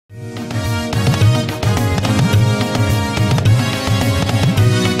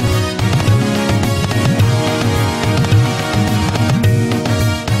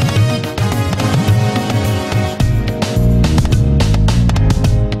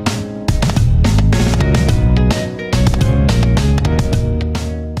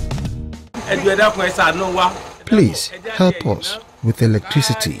Please help us with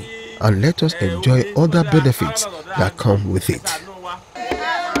electricity and let us enjoy other benefits that come with it.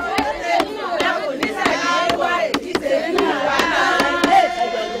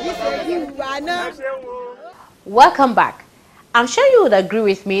 Welcome back. I'm sure you would agree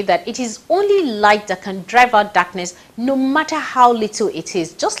with me that it is only light that can drive out darkness, no matter how little it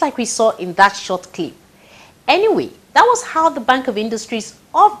is, just like we saw in that short clip. Anyway, that was how the Bank of Industry's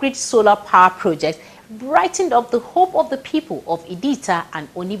off-grid solar power project brightened up the hope of the people of Idi-Ita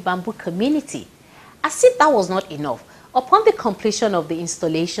and Onibambu community. As if that was not enough, upon the completion of the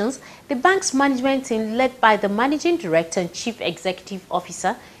installations, the bank's management team, led by the Managing Director and Chief Executive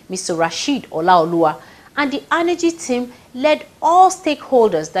Officer, Mr. Rashid Olaoluwa, and the Arnergy team led all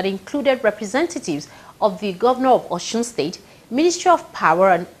stakeholders that included representatives of the Governor of Osun State, Ministry of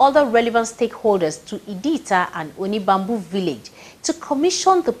Power and other relevant stakeholders to Idi-Ita and Onibambu Village to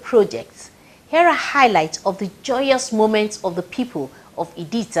commission the projects. Here are highlights of the joyous moments of the people of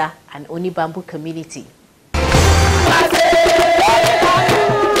Idi-Ita and Onibambu community.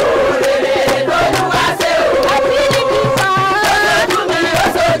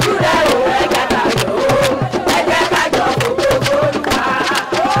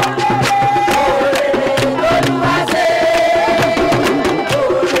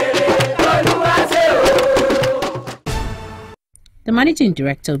 The Managing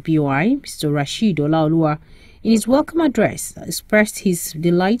Director of BOI, Mr. Rashid Olaoluwa, in his welcome address, expressed his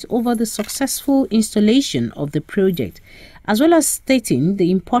delight over the successful installation of the project, as well as stating the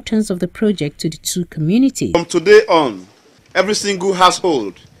importance of the project to the two communities. From today on, every single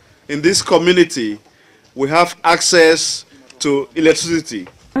household in this community will have access to electricity.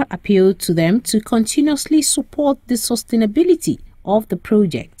 I appealed to them to continuously support the sustainability of the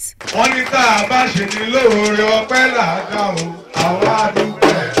projects.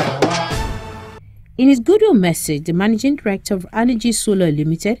 In his goodwill message, the Managing Director of Arnergy Solar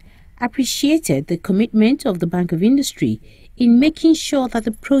Limited appreciated the commitment of the Bank of Industry in making sure that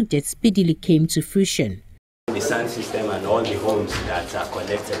the project speedily came to fruition. The sound system and all the homes that are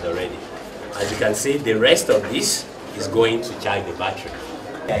connected already. As you can see, the rest of this is going to charge the battery.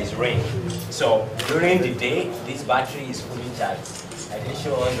 There is rain, so during the day, this battery is fully charged. I can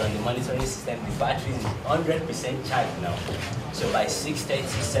show us on the monitoring system, the battery is 100% charged now. So by 6:30,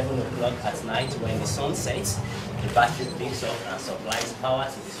 7 o'clock at night, when the sun sets, the battery picks up and supplies power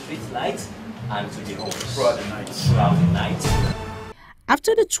to the street lights and to the homes throughout the night.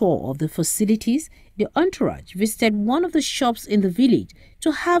 After the tour of the facilities, the entourage visited one of the shops in the village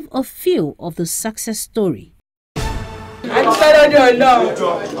to have a feel of the success story.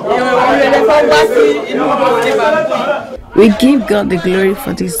 We give God the glory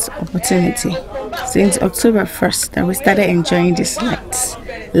for this opportunity. Since October 1st that we started enjoying these lights,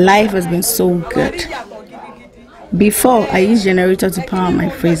 life has been so good. Before, I used generator to power my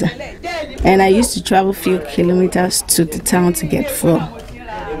freezer, and I used to travel few kilometers to the town to get fuel.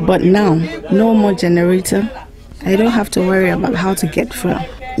 But now, no more generator. I don't have to worry about how to get fuel.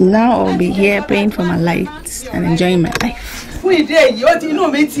 Now I'll be here paying for my lights and enjoying my life.